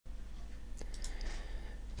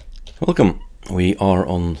Welcome. We are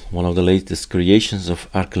on one of the latest creations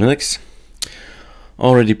of ArcoLinux,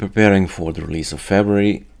 already preparing for the release of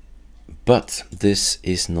February, but this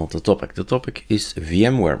is not the topic. The topic is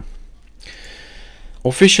VMware.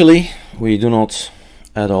 Officially, we do not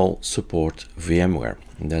at all support VMware,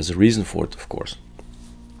 and there's a reason for it, of course.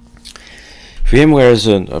 VMware is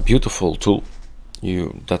a beautiful tool.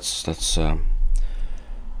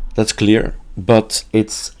 That's clear, but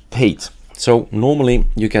it's paid. So normally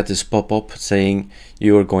you get this pop-up saying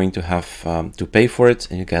you are going to have to pay for it,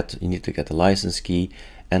 and you need to get a license key,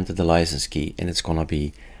 enter the license key, and it's gonna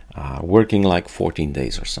be working like 14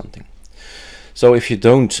 days or something. So if you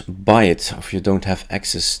don't buy it, if you don't have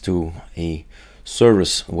access to a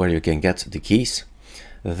service where you can get the keys,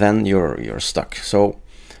 then you're stuck. So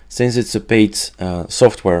since it's a paid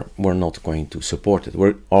software, we're not going to support it.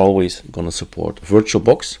 We're always going to support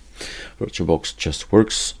VirtualBox. VirtualBox just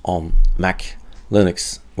works on Mac,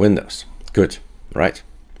 Linux, Windows. Good, right?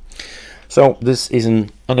 So this is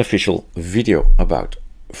an unofficial video about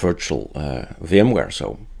virtual VMware,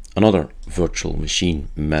 so another virtual machine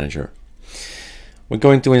manager. We're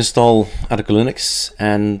going to install ArcoLinux,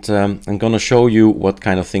 and I'm going to show you what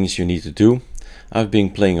kind of things you need to do. I've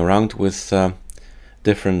been playing around with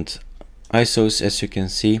different ISOs, as you can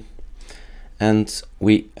see, and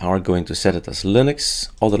we are going to set it as Linux,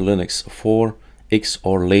 other Linux 4X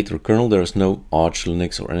or later kernel. There is no Arch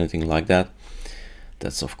Linux or anything like that.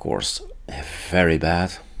 That's of course very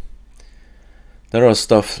bad. There are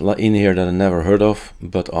stuff in here that I never heard of,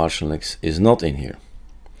 but Arch Linux is not in here.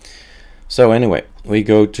 So anyway, we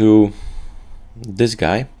go to this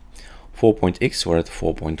guy, 4.x, we're at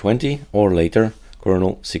 4.20 or later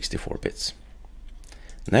kernel 64 bits.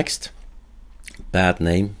 Next, bad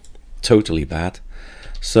name, totally bad.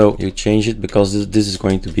 So you change it because this is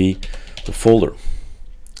going to be the folder.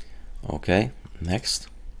 Okay, next.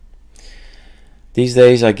 These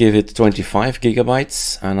days I give it 25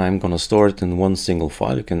 gigabytes and I'm gonna store it in one single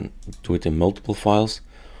file. You can do it in multiple files.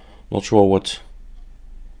 Not sure what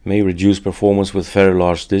may reduce performance with very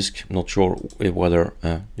large disk. Not sure whether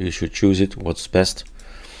you should choose it. What's best,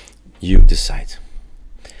 you decide.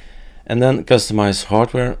 And then customize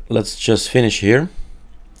hardware. Let's just finish here,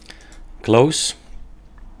 close,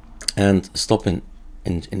 and stop in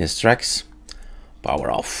its tracks, power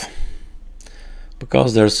off,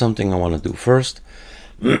 because there's something I want to do first,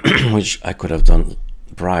 which I could have done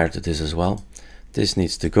prior to this as well. This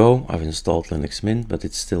needs to go. I've installed Linux Mint, but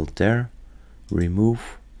it's still there.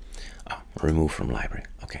 Remove from library.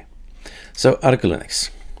 Okay, so ArcoLinux.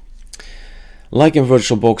 Like in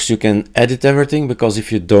VirtualBox, you can edit everything, because if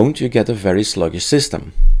you don't, you get a very sluggish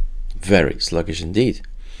system. Very sluggish indeed.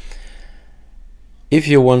 If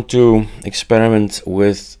you want to experiment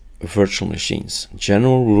with virtual machines,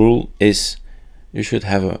 general rule is you should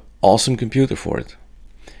have an awesome computer for it.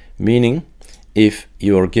 Meaning, if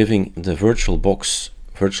you are giving the VirtualBox,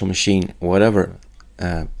 virtual machine, whatever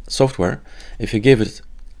software, if you give it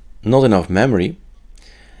not enough memory,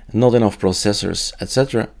 not enough processors,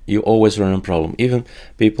 etc., you always run a problem. Even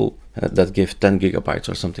people that give 10 gigabytes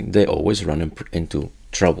or something, they always run into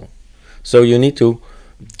trouble. So you need to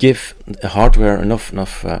give the hardware enough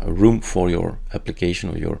room for your application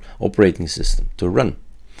or your operating system to run.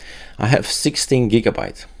 I have 16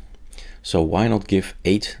 gigabytes, so why not give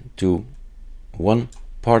 8 to one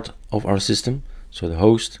part of our system, so the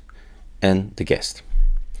host and the guest.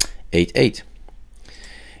 8.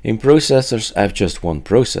 In processors, I have just one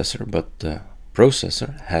processor, but the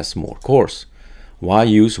processor has more cores. Why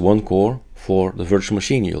use one core for the virtual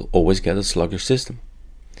machine? You'll always get a sluggish system.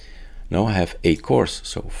 Now I have 8 cores,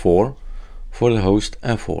 so 4 for the host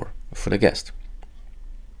and 4 for the guest.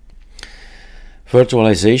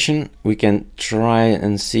 Virtualization, we can try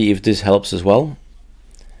and see if this helps as well.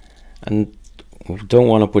 And we don't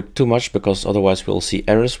want to put too much, because otherwise we'll see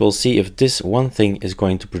errors. We'll see if this one thing is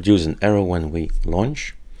going to produce an error when we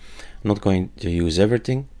launch. I'm not going to use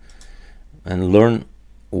everything, and learn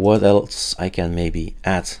what else I can maybe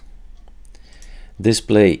add.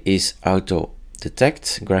 Display is auto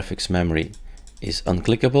detect. Graphics memory is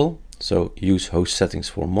unclickable, so use host settings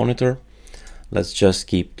for monitor. Let's just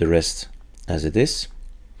keep the rest as it is.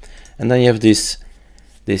 And then you have this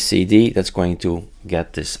CD that's going to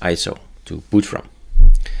get this ISO to boot from.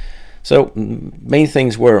 So main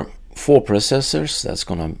things were 4 processors. That's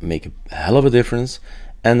gonna make a hell of a difference.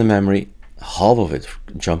 And the memory, half of it,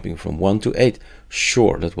 jumping from 1 to 8.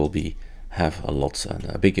 Sure, that will have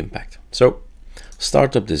a big impact. So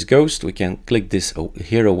start up this ghost. We can click this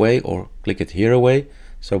here away or click it here away.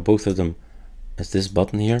 So both of them as this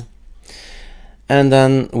button here. And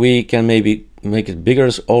then we can maybe make it bigger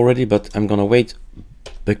already, but I'm gonna wait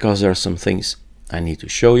because there are some things I need to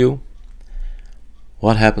show you.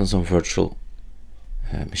 What happens on virtual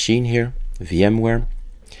machine here, VMware,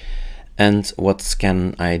 and what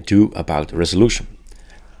can I do about resolution.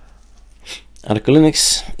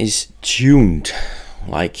 ArcoLinux is tuned,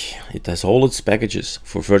 like it has all its packages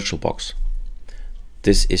for VirtualBox.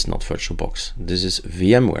 This is not VirtualBox, this is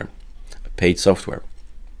VMWARE, paid software.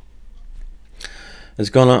 It's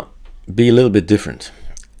gonna be a little bit different,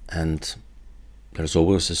 and there's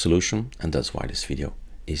always a solution, and that's why this video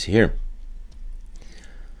is here.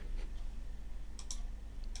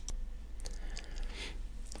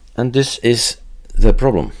 And this is the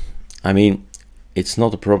problem. I mean, it's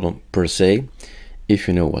not a problem per se if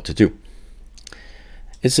you know what to do.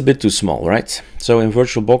 It's a bit too small, right? So in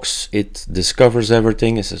VirtualBox, it discovers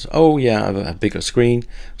everything. It says, oh yeah, I have a bigger screen,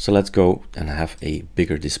 so let's go and have a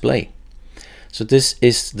bigger display. So this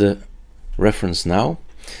is the reference now.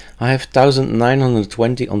 I have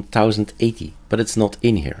 1920 on 1080, but it's not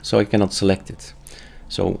in here, so I cannot select it.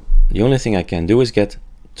 So the only thing I can do is get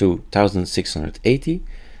to 1680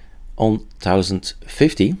 on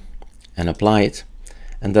 1050 and apply it,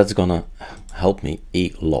 and that's gonna help me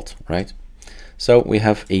a lot, right? So we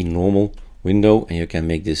have a normal window, and you can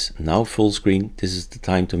make this now full screen. This is the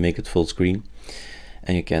time to make it full screen,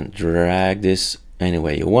 and you can drag this any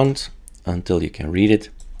way you want until you can read it.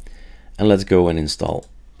 And let's go and install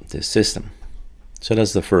this system. So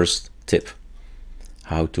that's the first tip,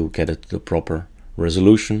 how to get it to the proper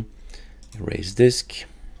resolution. Erase disk.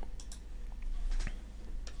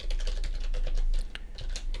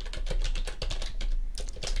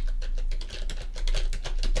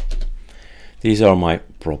 These are my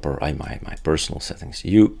proper, my personal settings.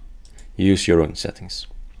 You use your own settings.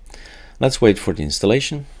 Let's wait for the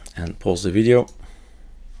installation and pause the video.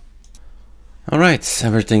 All right,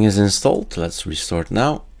 everything is installed. Let's restart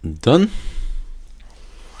now. Done.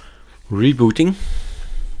 Rebooting.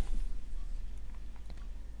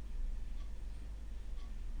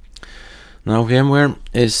 Now VMware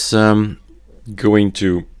is going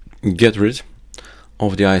to get rid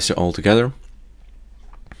of the ISO altogether.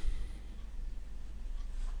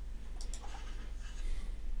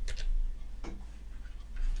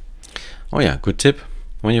 Oh yeah, good tip.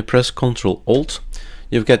 When you press Ctrl-Alt,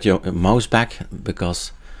 you get your mouse back,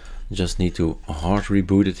 because you just need to hard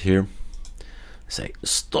reboot it here. Say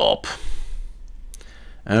stop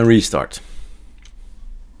and restart.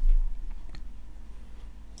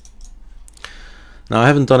 Now I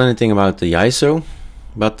haven't done anything about the ISO,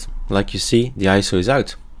 but like you see, the ISO is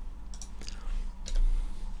out.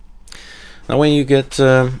 Now when you get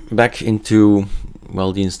back into,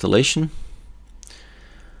 well, the installation,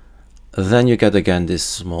 then you get again this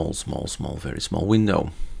small, very small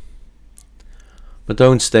window. But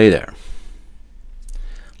don't stay there.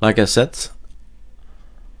 Like I said,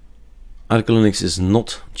 ArcoLinux is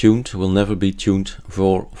not tuned, will never be tuned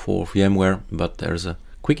for VMware, but there's a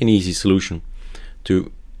quick and easy solution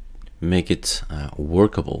to make it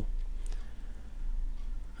workable.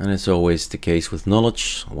 And it's always the case with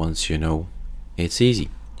knowledge. Once you know, it's easy.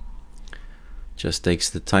 Just takes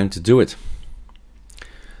the time to do it.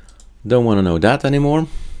 Don't want to know that anymore.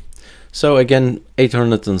 So again,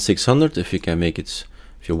 800 and 600, if you can make it,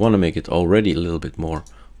 if you want to make it already a little bit more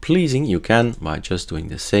pleasing, you can by just doing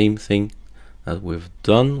the same thing that we've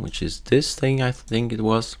done, which is this thing, I think it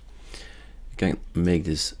was. You can make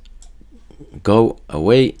this go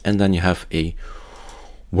away, and then you have a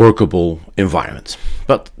workable environment.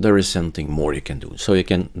 But there is something more you can do. So you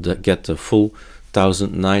can get the full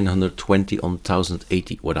 1920 on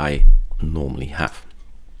 1080, what I normally have.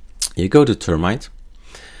 You go to Termite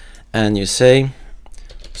and you say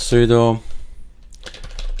sudo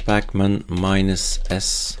pacman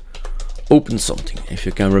 -s open something. If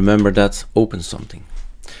you can remember that, open something.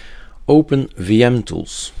 Open VM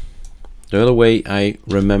tools. The other way I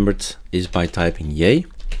remembered is by typing yay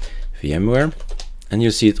VMware, and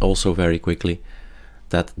you see it also very quickly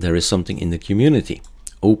that there is something in the community.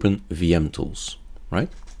 Open VM tools, right?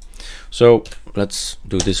 So let's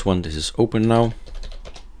do this one. This is open now.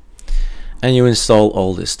 And you install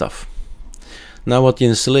all this stuff. Now what the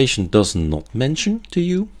installation does not mention to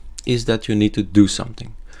you is that you need to do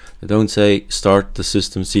something. They don't say start the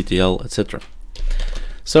system CTL, etc.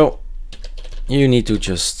 So you need to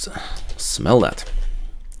just smell that.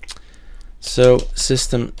 So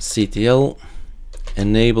system CTL,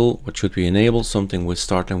 enable, what should we enable? Something with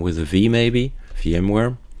starting with a V, maybe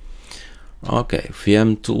VMware. Okay,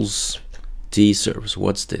 VM tools T service.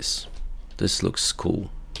 What's this? This looks cool.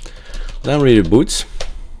 Then reboots.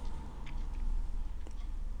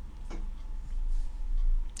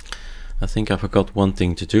 I think I forgot one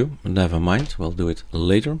thing to do, but never mind, we'll do it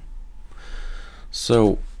later.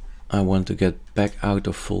 So I want to get back out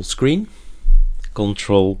of full screen.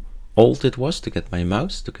 Control Alt it was to get my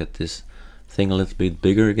mouse, to get this thing a little bit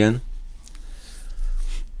bigger again.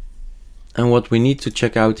 And what we need to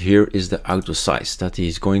check out here is the auto size, that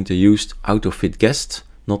he's going to use auto fit guest,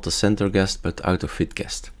 not the center guest, but auto fit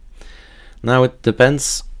guest. Now it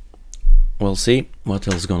depends, we'll see what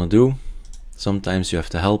he's gonna do. Sometimes you have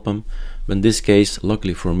to help him, but in this case,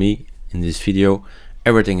 luckily for me, in this video,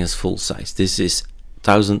 everything is full size. This is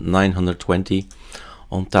 1920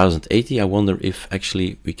 on 1080. I wonder if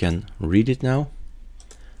actually we can read it now.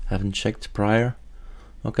 Haven't checked prior.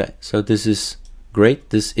 Okay, so this is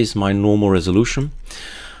great. This is my normal resolution.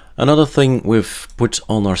 Another thing we've put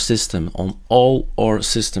on our system, on all our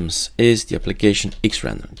systems, is the application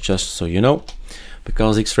Xrender, just so you know,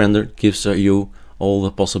 because Xrender gives you all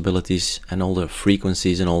the possibilities and all the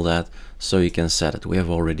frequencies and all that, so you can set it. We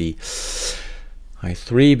have already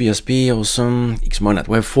i3, BSP, awesome, Xmonet.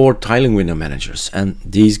 We have 4 tiling window managers, and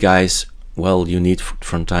these guys, well, you need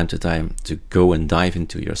from time to time to go and dive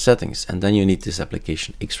into your settings, and then you need this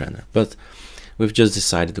application Xrender. But we've just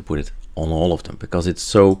decided to put it on all of them because it's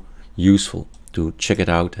so useful to check it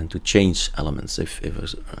out and to change elements. If a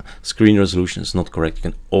screen resolution is not correct, you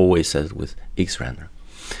can always set it with Xrender.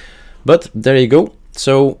 But there you go.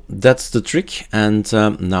 So that's the trick, and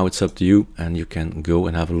now it's up to you, and you can go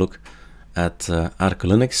and have a look at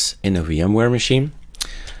ArcoLinux in a VMware machine.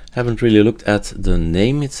 Haven't really looked at the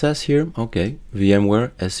name it says here. Okay,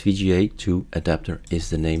 VMware SVGA2 adapter is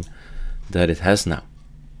the name that it has now.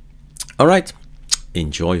 All right,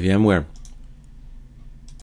 enjoy VMware.